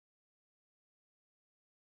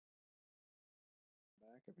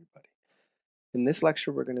Everybody. In this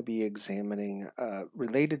lecture, we're going to be examining a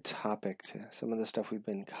related topic to some of the stuff we've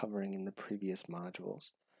been covering in the previous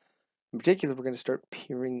modules. In particular, we're going to start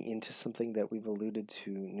peering into something that we've alluded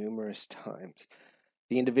to numerous times,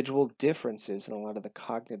 the individual differences in a lot of the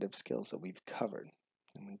cognitive skills that we've covered.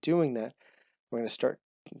 And when doing that, we're going to start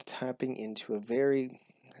tapping into a very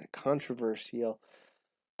controversial,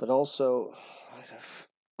 but also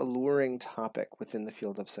alluring topic within the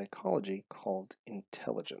field of psychology called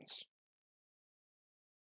intelligence.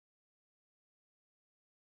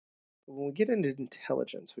 When we get into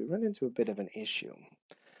intelligence, we run into a bit of an issue.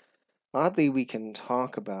 Oddly, we can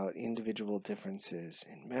talk about individual differences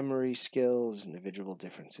in memory skills, individual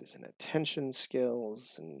differences in attention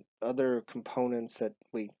skills, and other components that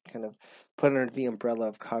we kind of put under the umbrella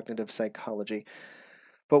of cognitive psychology.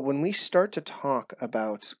 But when we start to talk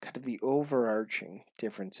about kind of the overarching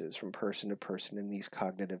differences from person to person in these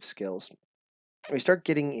cognitive skills, we start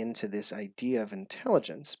getting into this idea of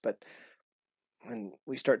intelligence. But when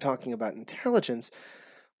we start talking about intelligence,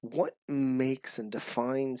 what makes and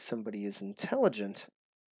defines somebody as intelligent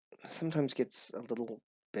sometimes gets a little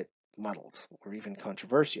bit muddled or even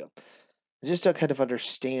controversial. Just to kind of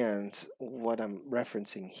understand what I'm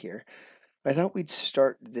referencing here, I thought we'd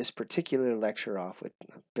start this particular lecture off with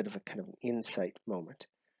a bit of a kind of insight moment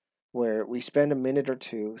where we spend a minute or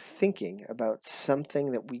two thinking about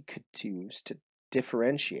something that we could use to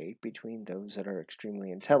differentiate between those that are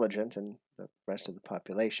extremely intelligent and the rest of the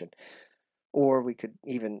population. Or we could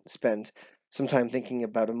even spend some time thinking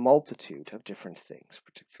about a multitude of different things,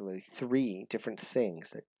 particularly 3 different things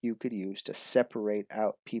that you could use to separate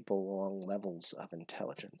out people along levels of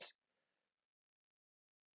intelligence.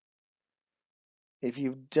 If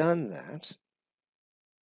you've done that,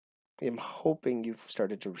 I'm hoping you've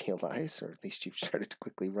started to realize, or at least you've started to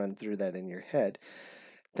quickly run through that in your head,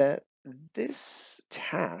 that this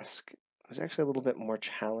task was actually a little bit more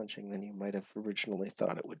challenging than you might have originally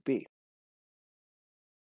thought it would be.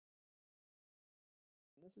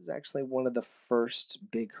 This is actually one of the first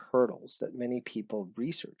big hurdles that many people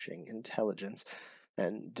researching intelligence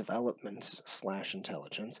and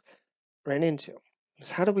development/intelligence ran into. Is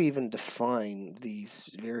how do we even define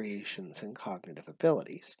these variations in cognitive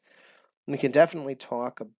abilities? We can definitely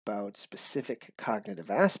talk about specific cognitive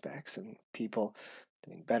aspects and people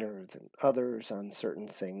doing better than others on certain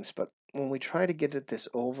things, but when we try to get at this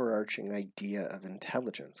overarching idea of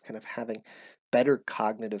intelligence, kind of having better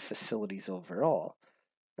cognitive facilities overall,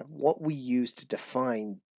 what we use to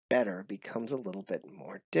define better becomes a little bit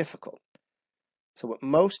more difficult. So what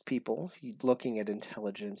most people looking at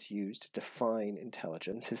intelligence use to define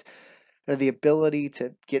intelligence is the ability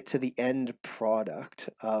to get to the end product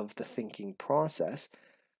of the thinking process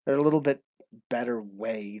in a little bit better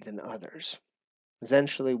way than others.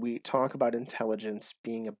 Essentially, we talk about intelligence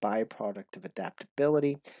being a byproduct of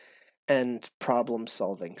adaptability and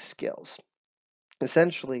problem-solving skills.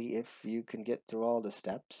 Essentially, if you can get through all the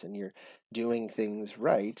steps and you're doing things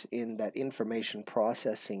right in that information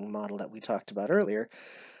processing model that we talked about earlier,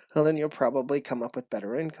 well, then you'll probably come up with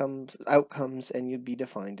better outcomes, and you'd be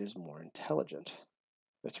defined as more intelligent.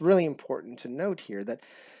 It's really important to note here that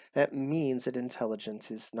that means that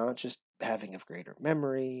intelligence is not just having a greater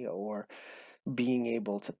memory or being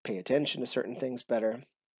able to pay attention to certain things better.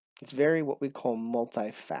 It's very what we call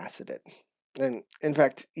multifaceted. And in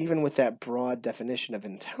fact, even with that broad definition of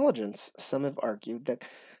intelligence, some have argued that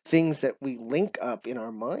things that we link up in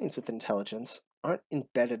our minds with intelligence aren't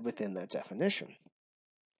embedded within that definition.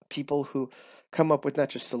 People who come up with not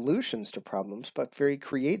just solutions to problems, but very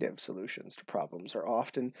creative solutions to problems are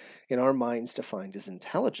often in our minds defined as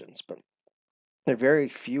intelligence. But there are very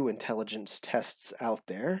few intelligence tests out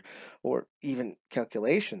there, or even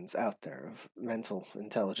calculations out there of mental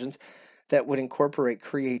intelligence that would incorporate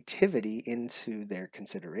creativity into their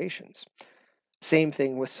considerations. Same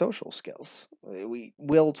thing with social skills. We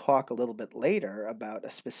will talk a little bit later about a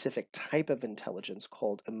specific type of intelligence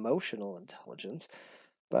called emotional intelligence.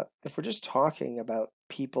 But if we're just talking about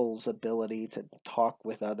people's ability to talk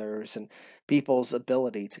with others and people's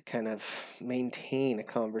ability to kind of maintain a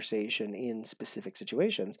conversation in specific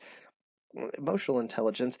situations, emotional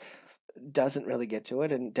intelligence doesn't really get to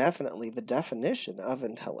it, and definitely the definition of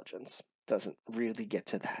intelligence doesn't really get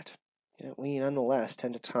to that. We nonetheless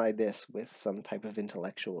tend to tie this with some type of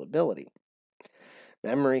intellectual ability.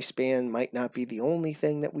 Memory span might not be the only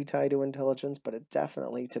thing that we tie to intelligence, but it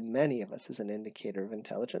definitely, to many of us, is an indicator of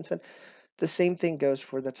intelligence. And the same thing goes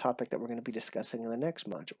for the topic that we're going to be discussing in the next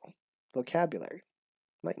module. Vocabulary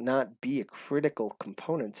might not be a critical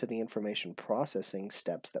component to the information processing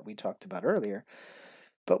steps that we talked about earlier,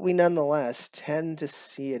 but we nonetheless tend to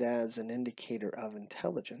see it as an indicator of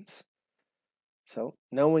intelligence. So,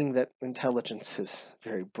 knowing that intelligence is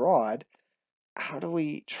very broad, how do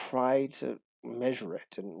we try to measure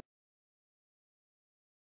it? And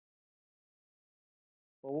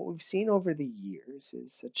well, what we've seen over the years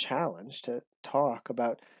is a challenge to talk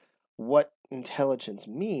about what intelligence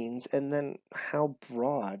means and then how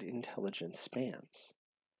broad intelligence spans.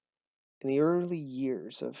 In the early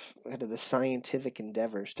years of kind of the scientific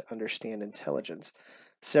endeavors to understand intelligence,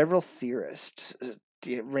 several theorists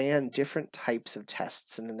ran different types of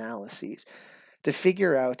tests and analyses to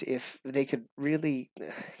figure out if they could really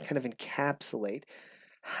kind of encapsulate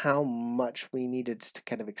how much we needed to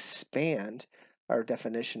kind of expand our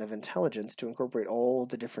definition of intelligence to incorporate all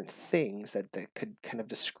the different things that could kind of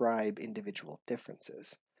describe individual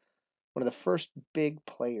differences. One of the first big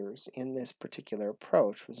players in this particular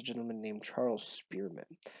approach was a gentleman named Charles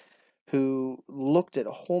Spearman, who looked at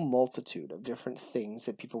a whole multitude of different things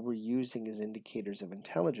that people were using as indicators of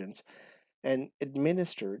intelligence and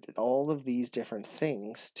administered all of these different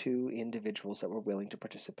things to individuals that were willing to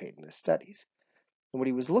participate in his studies. And what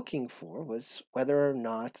he was looking for was whether or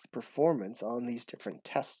not the performance on these different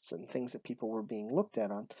tests and things that people were being looked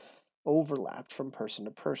at on overlapped from person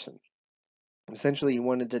to person. Essentially, he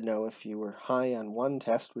wanted to know if you were high on one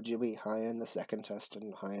test, would you be high on the second test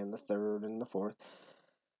and high on the third and the fourth,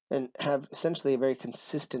 and have essentially a very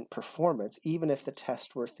consistent performance, even if the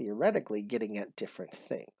tests were theoretically getting at different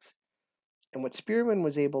things. And what Spearman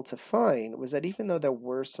was able to find was that even though there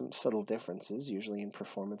were some subtle differences, usually in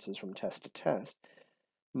performances from test to test,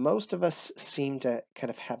 most of us seem to kind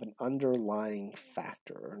of have an underlying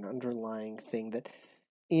factor or an underlying thing that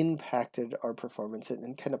impacted our performance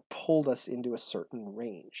and kind of pulled us into a certain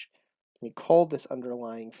range. And he called this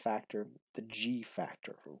underlying factor the G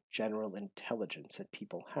factor, or general intelligence that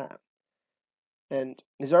people have. And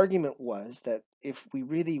his argument was that if we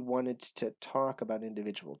really wanted to talk about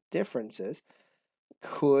individual differences,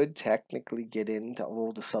 could technically get into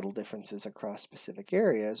all the subtle differences across specific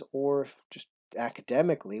areas, or if just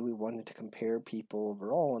academically we wanted to compare people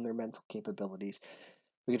overall and their mental capabilities,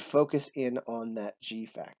 we could focus in on that G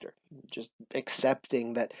factor, just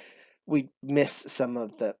accepting that we miss some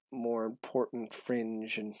of the more important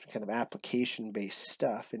fringe and kind of application based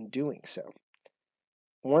stuff in doing so.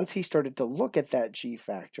 Once he started to look at that G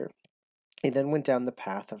factor, he then went down the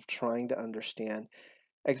path of trying to understand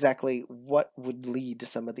exactly what would lead to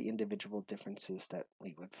some of the individual differences that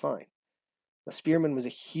we would find. Now, Spearman was a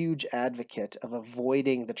huge advocate of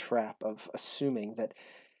avoiding the trap of assuming that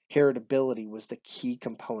heritability was the key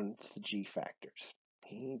component to the G factors.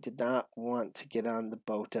 He did not want to get on the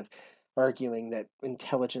boat of arguing that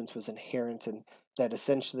intelligence was inherent and that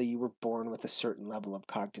essentially you were born with a certain level of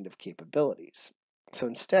cognitive capabilities. So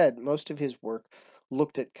instead, most of his work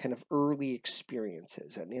looked at kind of early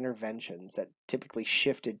experiences and interventions that typically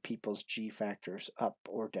shifted people's G factors up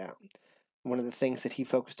or down. One of the things that he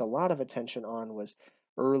focused a lot of attention on was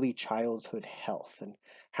early childhood health and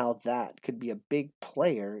how that could be a big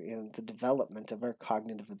player in the development of our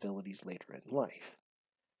cognitive abilities later in life.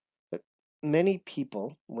 But many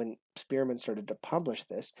people, when Spearman started to publish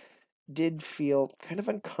this, did feel kind of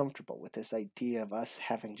uncomfortable with this idea of us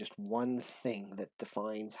having just one thing that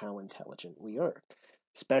defines how intelligent we are,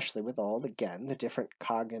 especially with all, again, the different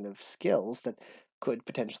cognitive skills that could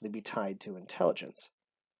potentially be tied to intelligence.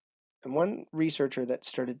 And one researcher that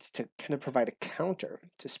started to kind of provide a counter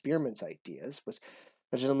to Spearman's ideas was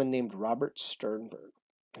a gentleman named Robert Sternberg,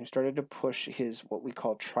 who started to push his what we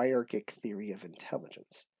call triarchic theory of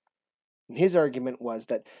intelligence. And his argument was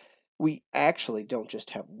that we actually don't just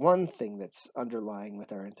have one thing that's underlying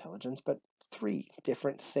with our intelligence, but three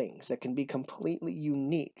different things that can be completely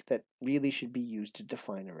unique that really should be used to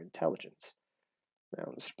define our intelligence.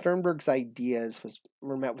 Now, Sternberg's ideas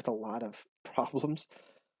were met with a lot of problems.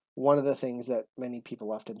 One of the things that many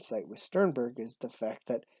people often cite with Sternberg is the fact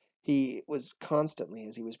that he was constantly,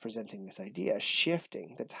 as he was presenting this idea,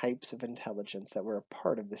 shifting the types of intelligence that were a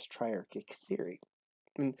part of this triarchic theory.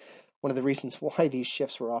 And one of the reasons why these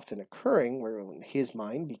shifts were often occurring were, in his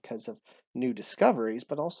mind, because of new discoveries,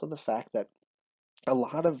 but also the fact that a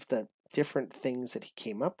lot of the different things that he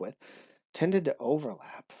came up with tended to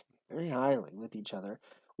overlap very highly with each other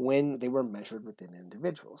when they were measured within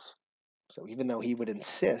individuals. So even though he would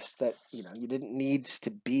insist that you didn't need to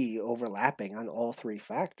be overlapping on all three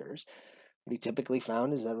factors, what he typically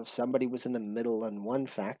found is that if somebody was in the middle on one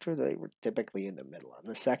factor, they were typically in the middle on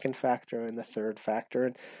the second factor and the third factor,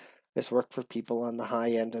 and this worked for people on the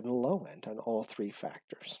high end and the low end on all three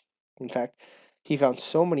factors. In fact, he found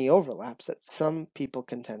so many overlaps that some people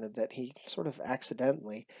contended that he sort of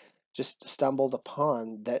accidentally just stumbled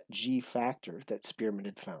upon that G factor that Spearman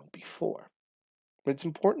had found before. But it's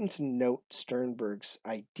important to note Sternberg's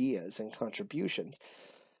ideas and contributions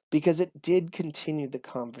because it did continue the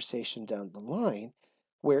conversation down the line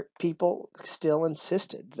where people still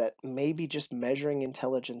insisted that maybe just measuring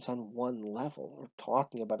intelligence on one level or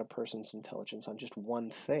talking about a person's intelligence on just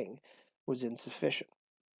one thing was insufficient.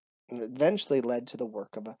 And it eventually led to the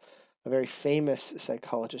work of a very famous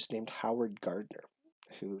psychologist named Howard Gardner,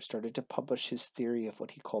 who started to publish his theory of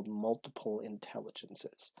what he called multiple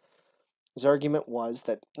intelligences. His argument was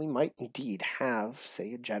that we might indeed have,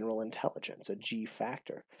 say, a general intelligence, a G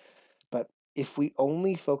factor, but if we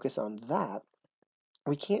only focus on that,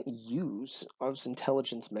 we can't use those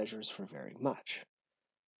intelligence measures for very much.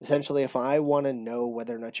 Essentially, if I want to know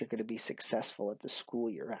whether or not you're going to be successful at the school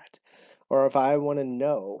you're at, or if I want to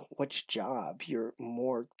know which job you're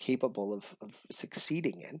more capable of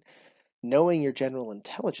succeeding in, knowing your general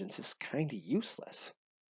intelligence is kind of useless.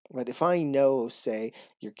 But if I know, say,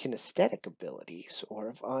 your kinesthetic abilities, or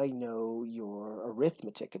if I know your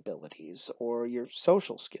arithmetic abilities, or your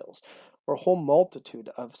social skills, or a whole multitude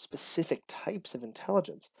of specific types of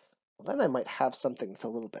intelligence, well, then I might have something that's a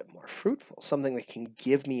little bit more fruitful, something that can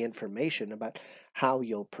give me information about how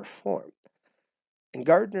you'll perform. And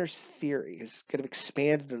Gardner's theory has kind of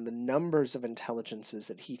expanded on the numbers of intelligences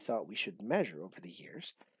that he thought we should measure over the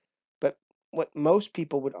years. But what most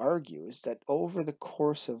people would argue is that over the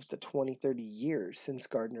course of the 20, 30 years since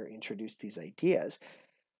Gardner introduced these ideas,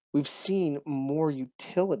 we've seen more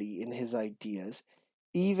utility in his ideas,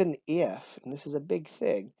 even if, and this is a big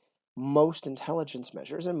thing, most intelligence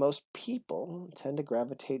measures and most people tend to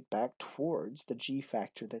gravitate back towards the G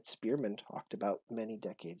factor that Spearman talked about many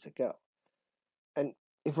decades ago. And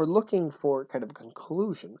if we're looking for kind of a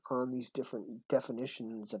conclusion on these different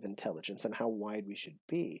definitions of intelligence and how wide we should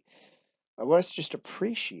be, I want us to just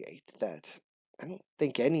appreciate that I don't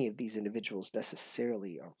think any of these individuals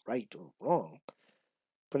necessarily are right or wrong,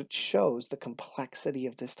 but it shows the complexity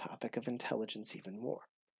of this topic of intelligence even more.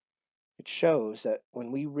 It shows that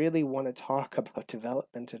when we really want to talk about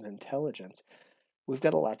development and intelligence, we've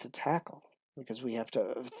got a lot to tackle because we have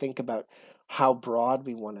to think about how broad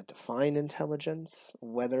we want to define intelligence,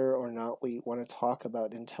 whether or not we want to talk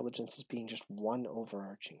about intelligence as being just one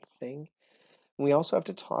overarching thing. We also have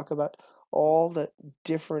to talk about all the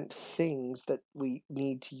different things that we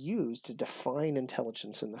need to use to define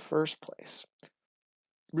intelligence in the first place. It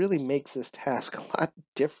really makes this task a lot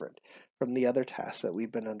different from the other tasks that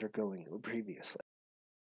we've been undergoing previously.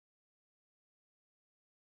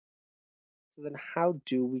 So then how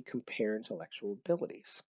do we compare intellectual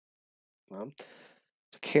abilities? Well,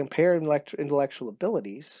 to compare intellectual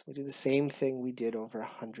abilities, we do the same thing we did over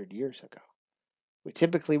 100 years ago. We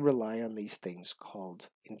typically rely on these things called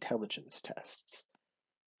intelligence tests.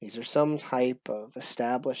 These are some type of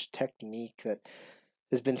established technique that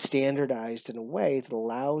has been standardized in a way that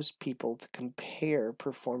allows people to compare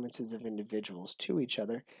performances of individuals to each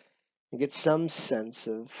other and get some sense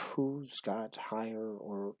of who's got higher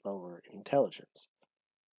or lower intelligence.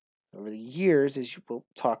 Over the years, as we'll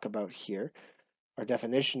talk about here, our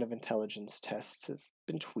definition of intelligence tests have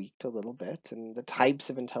been tweaked a little bit, and the types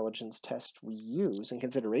of intelligence tests we use and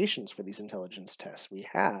considerations for these intelligence tests we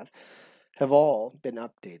have all been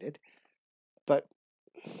updated. But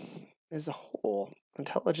as a whole,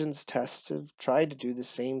 intelligence tests have tried to do the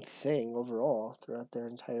same thing overall throughout their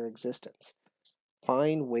entire existence.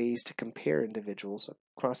 Find ways to compare individuals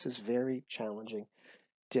across this very challenging,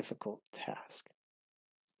 difficult task.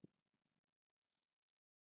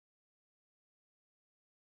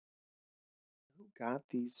 Who got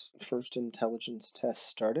these first intelligence tests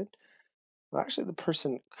started? Well, actually, the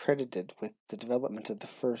person credited with the development of the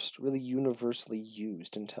first really universally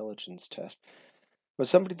used intelligence test was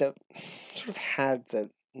somebody that sort of had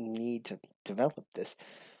the need to develop this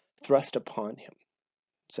thrust upon him.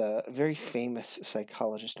 It's a very famous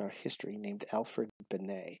psychologist in our history named Alfred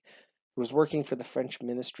Binet, who was working for the French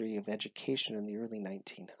Ministry of Education in the early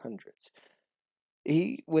 1900s.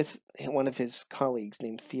 He, with one of his colleagues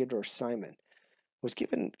named Theodore Simon, was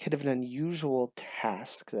given kind of an unusual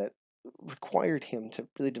task that required him to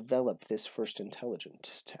really develop this first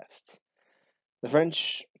intelligence test. The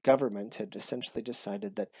French government had essentially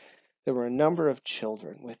decided that there were a number of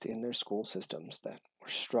children within their school systems that were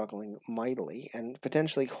struggling mightily and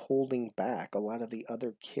potentially holding back a lot of the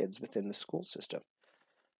other kids within the school system.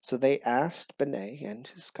 So they asked Binet and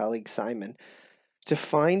his colleague Simon to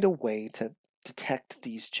find a way to detect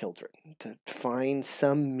these children, to find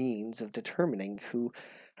some means of determining who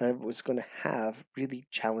was going to have really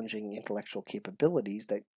challenging intellectual capabilities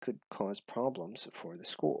that could cause problems for the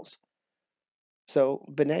schools. So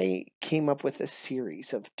Binet came up with a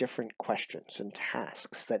series of different questions and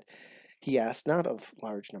tasks that he asked not of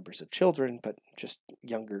large numbers of children, but just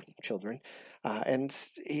younger children. And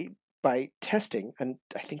by testing, and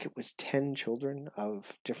I think it was 10 children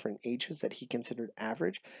of different ages that he considered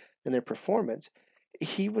average in their performance,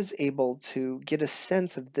 he was able to get a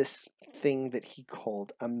sense of this thing that he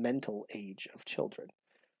called a mental age of children.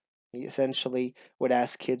 He essentially would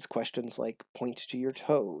ask kids questions like point to your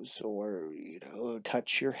toes or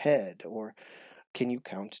touch your head or can you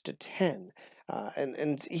count to 10?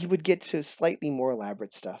 And he would get to slightly more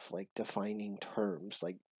elaborate stuff like defining terms,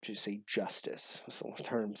 like to say justice, some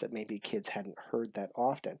terms that maybe kids hadn't heard that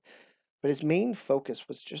often. But his main focus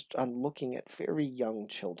was just on looking at very young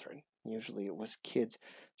children. Usually it was kids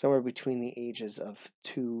somewhere between the ages of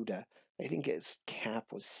 2 to, I think his cap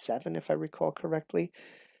was 7, if I recall correctly,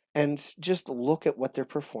 and just look at what their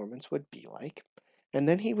performance would be like. And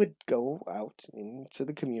then he would go out into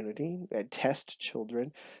the community and test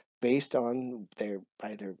children based on their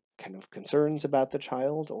either kind of concerns about the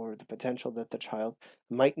child or the potential that the child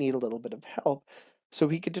might need a little bit of help, so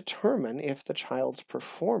he could determine if the child's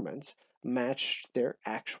performance matched their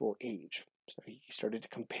actual age. So he started to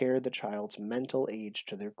compare the child's mental age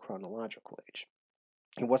to their chronological age.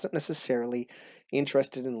 He wasn't necessarily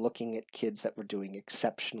interested in looking at kids that were doing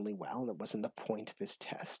exceptionally well. That wasn't the point of his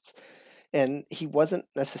tests. And he wasn't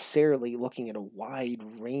necessarily looking at a wide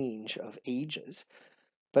range of ages.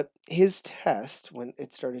 But his test, when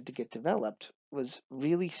it started to get developed, was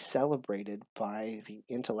really celebrated by the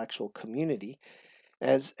intellectual community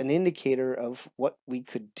as an indicator of what we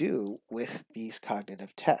could do with these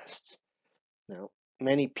cognitive tests. Now,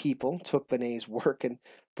 many people took Benet's work and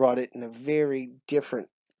brought it in a very different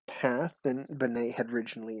path than Benet had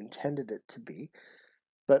originally intended it to be.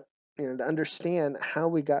 But to understand how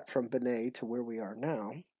we got from Benet to where we are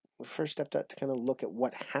now, we first have to kind of look at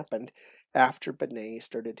what happened after Benet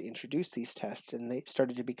started to introduce these tests and they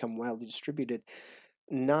started to become widely distributed,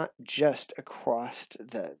 not just across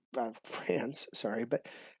the France, sorry, but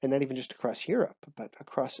and not even just across Europe, but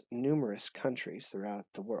across numerous countries throughout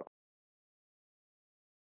the world.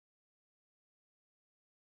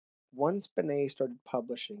 Once Benet started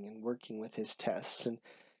publishing and working with his tests, and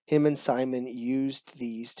him and Simon used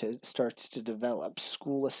these to start to develop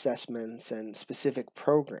school assessments and specific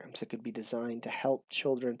programs that could be designed to help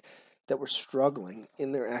children that were struggling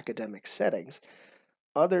in their academic settings.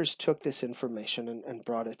 Others took this information and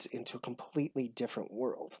brought it into a completely different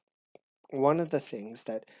world. One of the things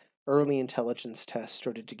that early intelligence tests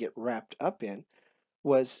started to get wrapped up in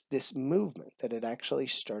was this movement that had actually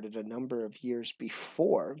started a number of years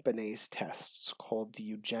before Benet's tests called the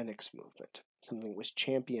eugenics movement, something that was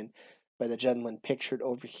championed by the gentleman pictured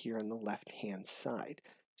over here on the left-hand side,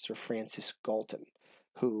 Sir Francis Galton,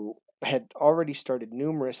 who had already started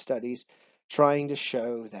numerous studies trying to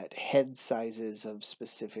show that head sizes of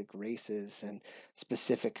specific races and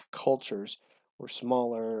specific cultures were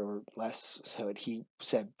smaller or less, so he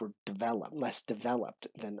said were developed, less developed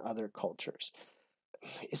than other cultures.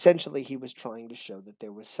 Essentially, he was trying to show that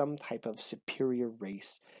there was some type of superior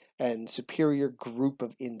race and superior group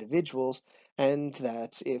of individuals, and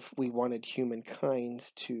that if we wanted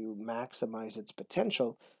humankind to maximize its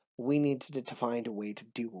potential, we needed to find a way to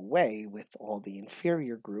do away with all the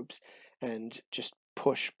inferior groups and just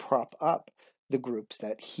prop up the groups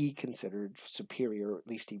that he considered superior, or at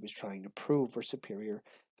least he was trying to prove were superior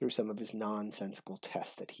through some of his nonsensical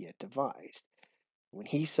tests that he had devised. When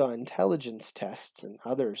he saw intelligence tests and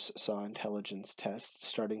others saw intelligence tests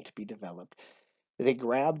starting to be developed, they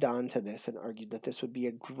grabbed onto this and argued that this would be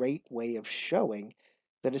a great way of showing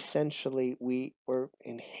that essentially we were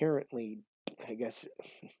inherently, I guess,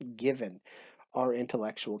 given our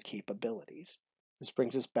intellectual capabilities. This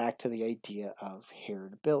brings us back to the idea of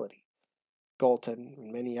heritability. Galton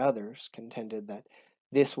and many others contended that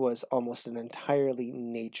this was almost an entirely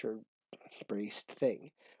nature braced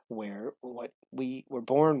thing, where what we were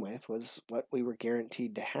born with was what we were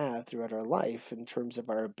guaranteed to have throughout our life in terms of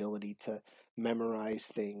our ability to memorize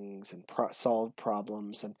things and solve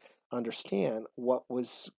problems and understand what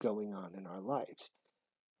was going on in our lives.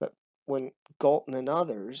 But when Galton and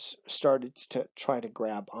others started to try to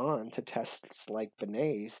grab on to tests like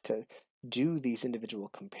Benet's to do these individual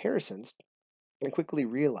comparisons, and quickly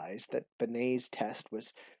realized that Benet's test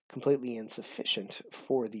was completely insufficient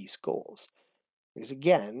for these goals. Because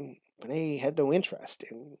again, Benet had no interest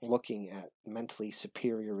in looking at mentally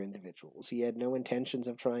superior individuals. He had no intentions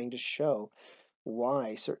of trying to show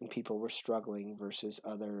why certain people were struggling versus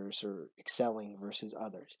others or excelling versus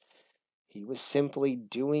others. He was simply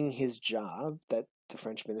doing his job that the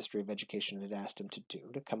French Ministry of Education had asked him to do,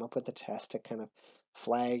 to come up with a test to kind of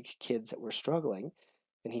flag kids that were struggling.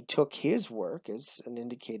 And he took his work as an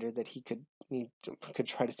indicator that he could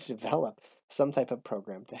try to develop some type of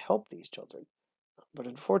program to help these children. But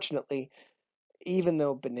unfortunately, even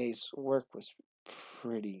though Benet's work was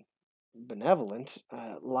pretty benevolent,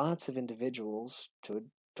 lots of individuals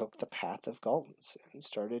took the path of Galton's and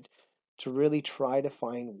started to really try to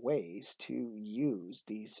find ways to use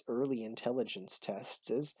these early intelligence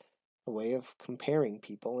tests as a way of comparing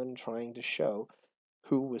people and trying to show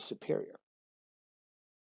who was superior.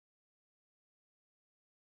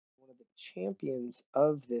 One of the champions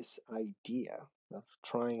of this idea of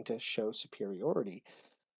trying to show superiority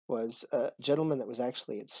was a gentleman that was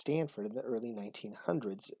actually at Stanford in the early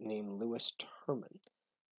 1900s named Lewis Terman,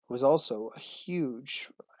 who was also a huge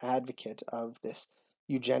advocate of this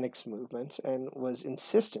eugenics movement and was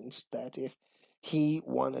insistent that if he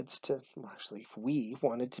wanted to, well, actually, if we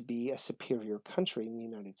wanted to be a superior country in the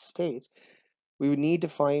United States, we would need to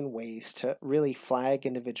find ways to really flag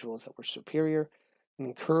individuals that were superior and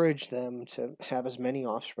encourage them to have as many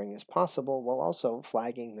offspring as possible, while also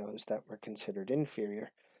flagging those that were considered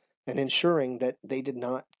inferior and ensuring that they did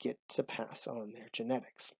not get to pass on their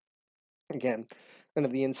genetics. Again, kind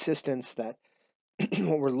of the insistence that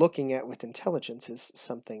what we're looking at with intelligence is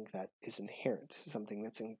something that is inherent, something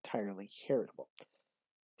that's entirely heritable.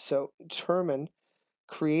 So Terman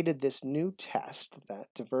created this new test that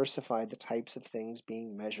diversified the types of things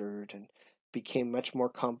being measured and became much more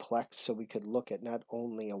complex, so we could look at not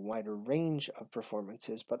only a wider range of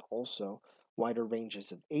performances but also wider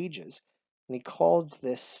ranges of ages. And he called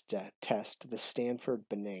this test the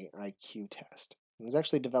Stanford-Binet IQ test. It was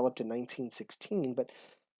actually developed in 1916, but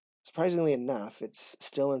surprisingly enough, it's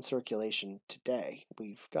still in circulation today.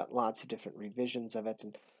 We've got lots of different revisions of it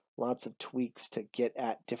and lots of tweaks to get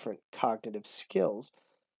at different cognitive skills.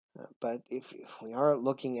 But if we are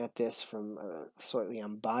looking at this from a slightly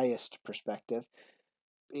unbiased perspective,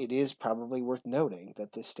 it is probably worth noting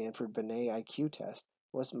that the Stanford-Binet IQ test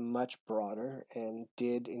was much broader and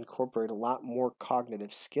did incorporate a lot more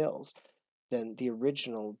cognitive skills than the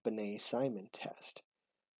original Binet-Simon test.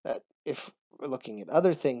 If we're looking at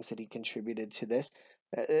other things that he contributed to this,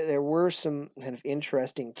 there were some kind of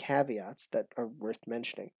interesting caveats that are worth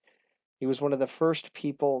mentioning. He was one of the first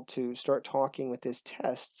people to start talking with his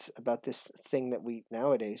tests about this thing that we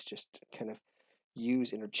nowadays just kind of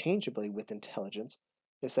use interchangeably with intelligence,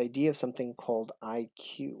 this idea of something called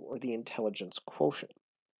IQ, or the intelligence quotient.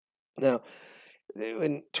 Now,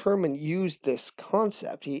 when Terman used this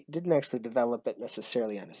concept, he didn't actually develop it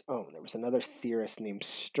necessarily on his own. There was another theorist named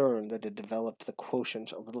Stern that had developed the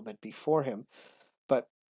quotient a little bit before him, but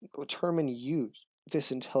Terman used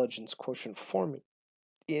this intelligence quotient formula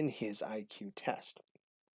in his IQ test.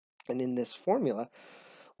 And in this formula,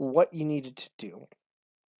 what you needed to do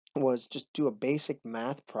was just do a basic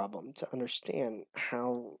math problem to understand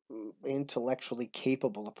how intellectually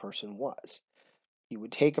capable a person was. You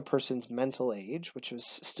would take a person's mental age, which was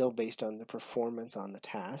still based on the performance on the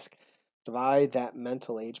task, divide that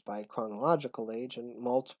mental age by chronological age, and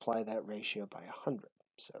multiply that ratio by 100.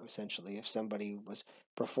 So essentially, if somebody was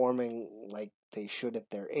performing like they should at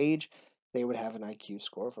their age, they would have an IQ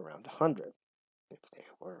score of around 100. If they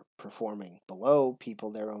were performing below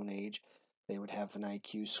people their own age, they would have an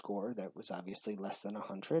IQ score that was obviously less than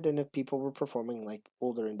 100. And if people were performing like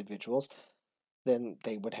older individuals, then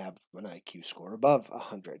they would have an IQ score above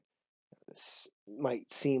 100. This might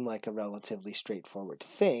seem like a relatively straightforward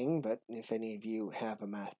thing, but if any of you have a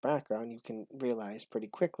math background, you can realize pretty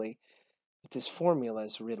quickly that this formula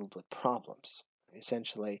is riddled with problems.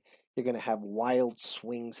 Essentially, you're going to have wild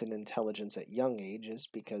swings in intelligence at young ages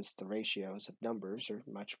because the ratios of numbers are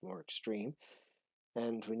much more extreme.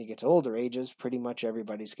 And when you get to older ages, pretty much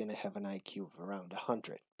everybody's going to have an IQ of around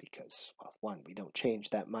 100 because, well, one, we don't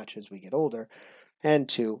change that much as we get older, and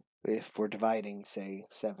two, if we're dividing, say,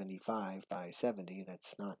 75 by 70,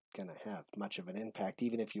 that's not going to have much of an impact,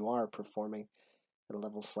 even if you are performing at a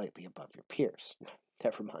level slightly above your peers.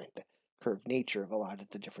 Never mind the curved nature of a lot of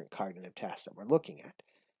the different cognitive tasks that we're looking at.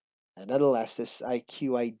 And nonetheless, this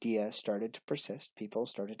IQ idea started to persist. People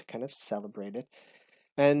started to kind of celebrate it.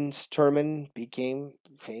 And Terman became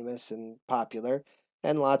famous and popular.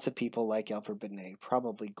 And lots of people like Alfred Binet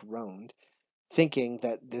probably groaned, thinking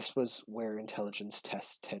that this was where intelligence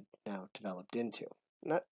tests had now developed into.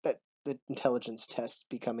 Not that the intelligence tests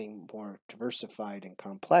becoming more diversified and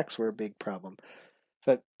complex were a big problem,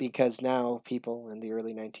 but because now people in the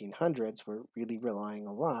early 1900s were really relying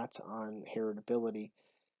a lot on heritability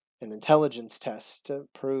and intelligence tests to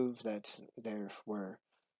prove that there were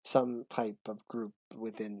some type of group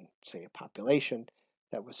within, say, a population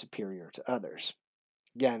that was superior to others.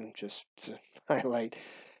 Again, just to highlight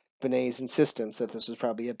Binet's insistence that this was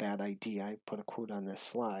probably a bad idea, I put a quote on this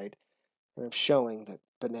slide, kind of showing that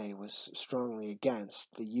Binet was strongly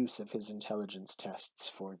against the use of his intelligence tests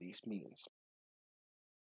for these means.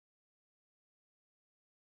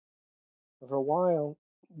 For a while,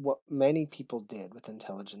 what many people did with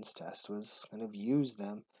intelligence tests was kind of use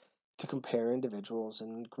them to compare individuals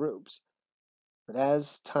and groups. But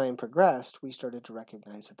as time progressed, we started to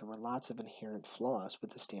recognize that there were lots of inherent flaws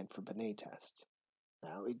with the Stanford-Binet tests.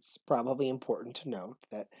 Now, it's probably important to note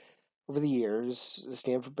that over the years, the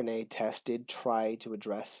Stanford-Binet test did try to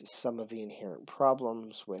address some of the inherent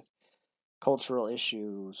problems with cultural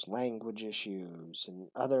issues, language issues, and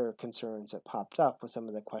other concerns that popped up with some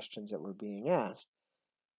of the questions that were being asked.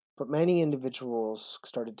 But many individuals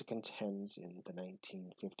started to contend in the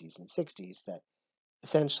 1950s and 60s that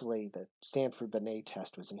essentially the Stanford-Binet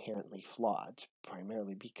test was inherently flawed,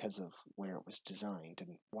 primarily because of where it was designed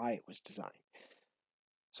and why it was designed.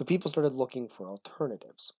 So people started looking for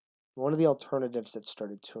alternatives. One of the alternatives that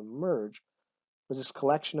started to emerge was this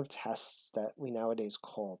collection of tests that we nowadays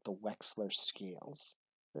call the Wechsler scales,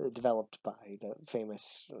 developed by the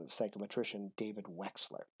famous psychometrician David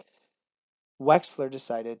Wechsler. Wechsler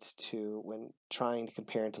decided to, when trying to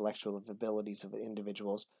compare intellectual abilities of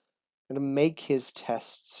individuals, and to make his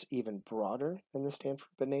tests even broader than the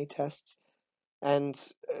Stanford-Binet tests, and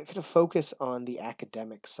kind of focus on the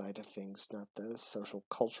academic side of things, not the social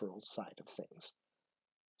cultural side of things.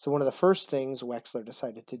 So one of the first things Wechsler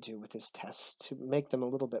decided to do with his tests to make them a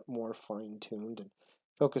little bit more fine-tuned and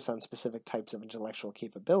focus on specific types of intellectual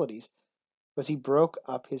capabilities was he broke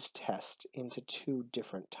up his test into two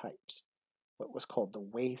different types, what was called the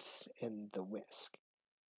WACE and the WISC.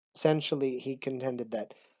 Essentially, he contended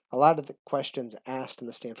that a lot of the questions asked in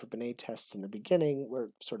the Stanford-Binet tests in the beginning were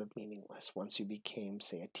sort of meaningless once you became,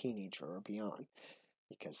 say, a teenager or beyond,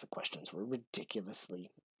 because the questions were ridiculously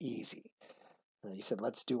easy. He said,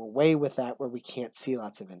 let's do away with that where we can't see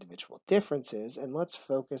lots of individual differences, and let's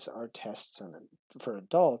focus our tests for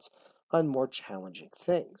adults on more challenging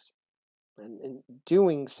things. And in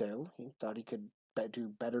doing so, he thought he could do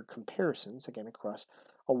better comparisons, again, across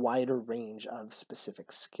a wider range of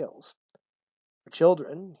specific skills. For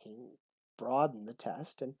children, he broadened the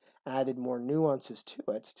test and added more nuances to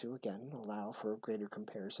it to, again, allow for a greater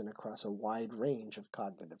comparison across a wide range of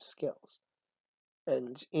cognitive skills.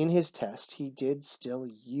 And in his test, he did still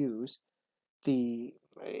use the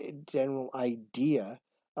general idea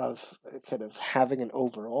of kind of having an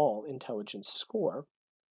overall intelligence score,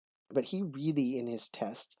 but he really, in his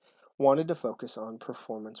tests, wanted to focus on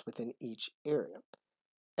performance within each area.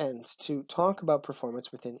 And to talk about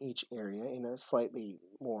performance within each area in a slightly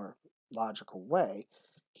more logical way,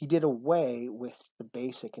 he did away with the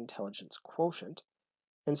basic intelligence quotient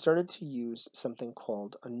and started to use something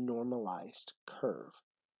called a normalized curve.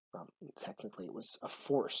 Technically, it was a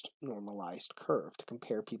forced normalized curve to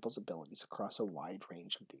compare people's abilities across a wide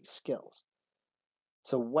range of these skills.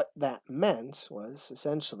 So what that meant was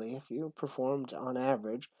essentially if you performed on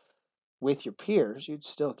average with your peers, you'd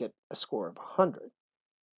still get a score of 100.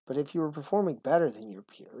 But if you were performing better than your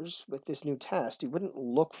peers with this new test, you wouldn't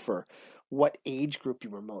look for what age group you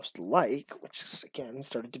were most like, which again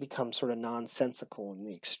started to become sort of nonsensical in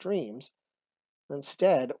the extremes.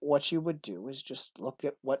 Instead, what you would do is just look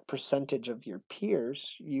at what percentage of your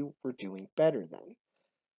peers you were doing better than.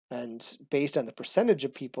 And based on the percentage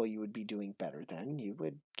of people you would be doing better than, you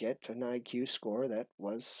would get an IQ score that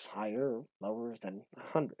was higher or lower than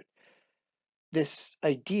 100. This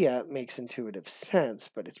idea makes intuitive sense,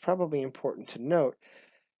 but it's probably important to note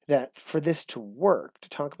that for this to work, to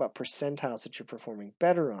talk about percentiles that you're performing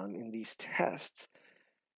better on in these tests,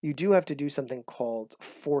 you do have to do something called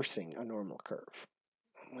forcing a normal curve.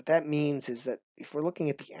 What that means is that if we're looking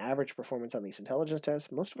at the average performance on these intelligence tests,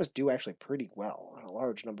 most of us do actually pretty well on a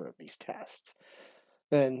large number of these tests.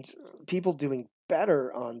 And people doing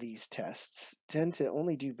better on these tests tend to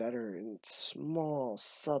only do better in small,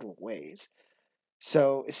 subtle ways.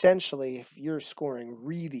 So essentially, if you're scoring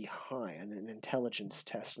really high on an intelligence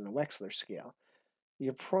test on a Wechsler scale,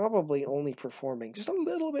 you're probably only performing just a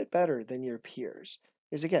little bit better than your peers.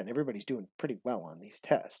 Because again, everybody's doing pretty well on these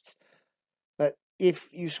tests. But if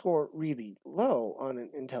you score really low on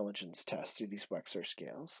an intelligence test through these Wechsler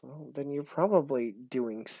scales, well, then you're probably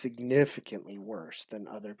doing significantly worse than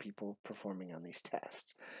other people performing on these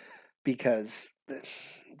tests because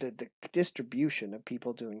the distribution of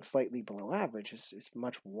people doing slightly below average is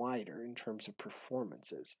much wider in terms of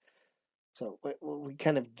performances. So what we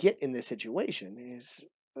kind of get in this situation is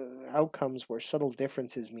outcomes where subtle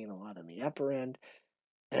differences mean a lot on the upper end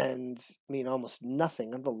and mean almost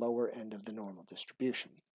nothing on the lower end of the normal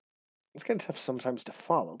distribution. It's kind of tough sometimes to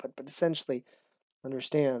follow, but essentially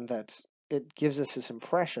understand that it gives us this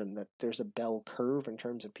impression that there's a bell curve in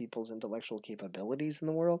terms of people's intellectual capabilities in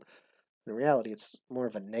the world. In reality, it's more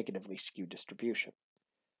of a negatively skewed distribution.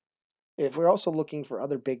 If we're also looking for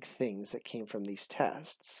other big things that came from these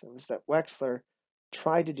tests, it was that Wechsler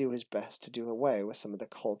tried to do his best to do away with some of the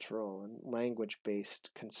cultural and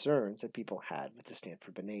language-based concerns that people had with the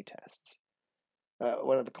Stanford-Binet tests.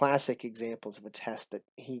 One of the classic examples of a test that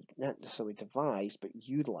he not necessarily devised but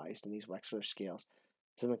utilized in these Wechsler scales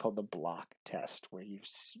is something called the block test, where you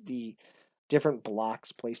see different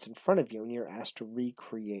blocks placed in front of you and you're asked to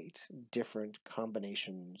recreate different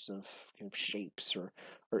combinations of shapes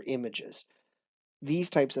or images.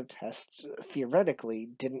 These types of tests theoretically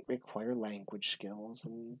didn't require language skills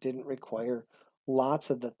and didn't require lots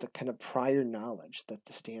of the kind of prior knowledge that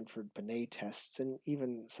the Stanford Binet tests and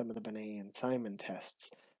even some of the Binet and Simon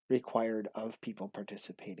tests required of people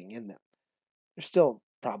participating in them. There's still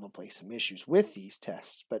probably some issues with these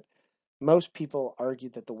tests, but most people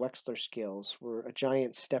argued that the Wechsler scales were a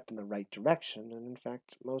giant step in the right direction, and in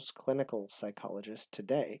fact, most clinical psychologists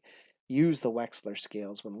today use the Wechsler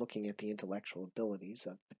scales when looking at the intellectual abilities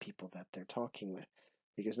of the people that they're talking with,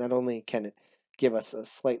 because not only can it give us a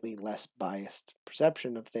slightly less biased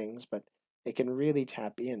perception of things, but it can really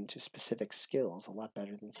tap into specific skills a lot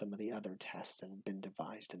better than some of the other tests that have been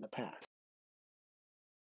devised in the past.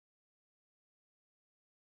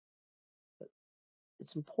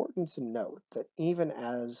 It's important to note that even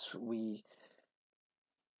as we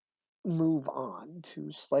move on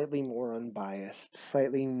to slightly more unbiased,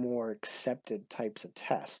 slightly more accepted types of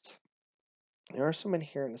tests, there are some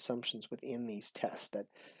inherent assumptions within these tests that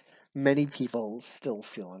many people still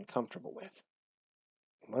feel uncomfortable with.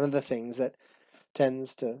 One of the things that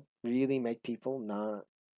tends to really make people not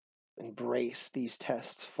embrace these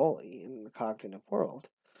tests fully in the cognitive world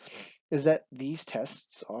is that these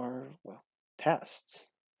tests are, well, tests.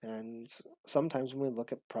 And sometimes when we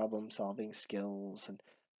look at problem solving skills and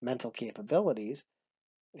mental capabilities,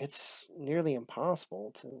 it's nearly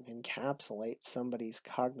impossible to encapsulate somebody's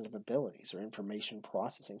cognitive abilities or information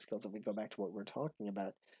processing skills, if we go back to what we're talking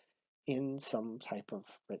about, in some type of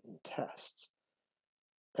written tests.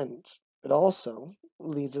 And it also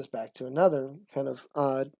leads us back to another kind of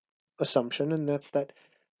odd assumption, and that's that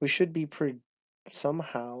we should be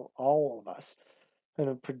somehow, all of us, kind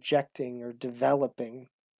of projecting or developing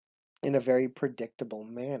in a very predictable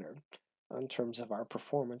manner in terms of our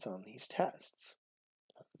performance on these tests.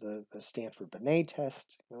 The Stanford Binet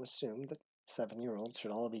test assumed that 7-year-olds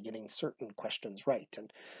should all be getting certain questions right,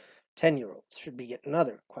 and 10-year-olds should be getting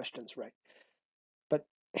other questions right. But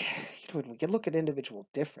when we can look at individual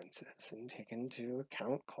differences and take into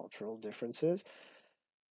account cultural differences,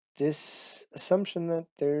 this assumption that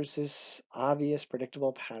there's this obvious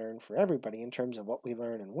predictable pattern for everybody in terms of what we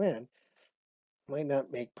learn and when might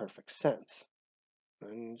not make perfect sense.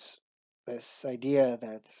 And this idea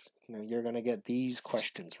that you're going to get these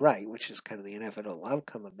questions right, which is kind of the inevitable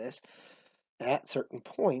outcome of this, at certain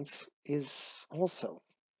points is also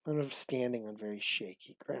kind of standing on very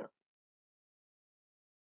shaky ground.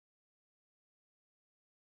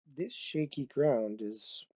 This shaky ground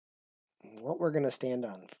is what we're going to stand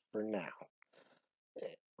on for now.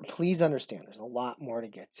 Please understand there's a lot more to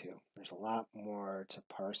get to. There's a lot more to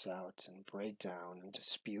parse out and break down and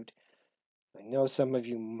dispute. I know some of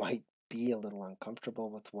you might be a little uncomfortable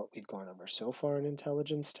with what we've gone over so far in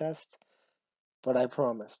intelligence tests, but I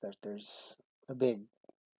promise that there's a big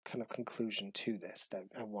kind of conclusion to this that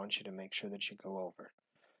I want you to make sure that you go over.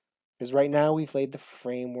 Because right now we've laid the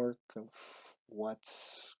framework of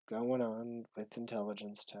what's going on with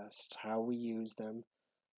intelligence tests, how we use them,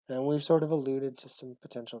 and we've sort of alluded to some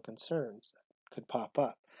potential concerns that could pop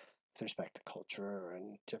up with respect to culture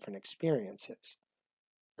and different experiences.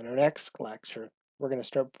 In our next lecture, we're going to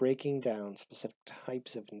start breaking down specific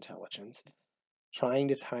types of intelligence, trying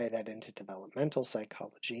to tie that into developmental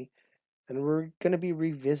psychology, and we're going to be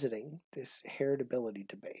revisiting this heritability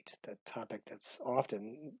debate, that topic that's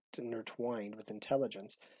often intertwined with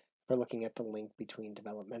intelligence. We're looking at the link between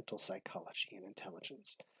developmental psychology and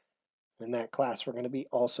intelligence. In that class, we're going to be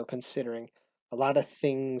also considering a lot of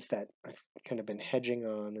things that I've kind of been hedging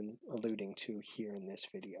on and alluding to here in this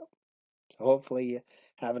video. So hopefully you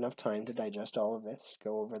have enough time to digest all of this,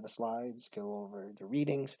 go over the slides, go over the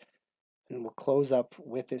readings, and we'll close up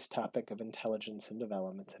with this topic of intelligence and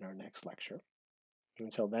development in our next lecture.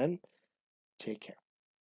 Until then, take care.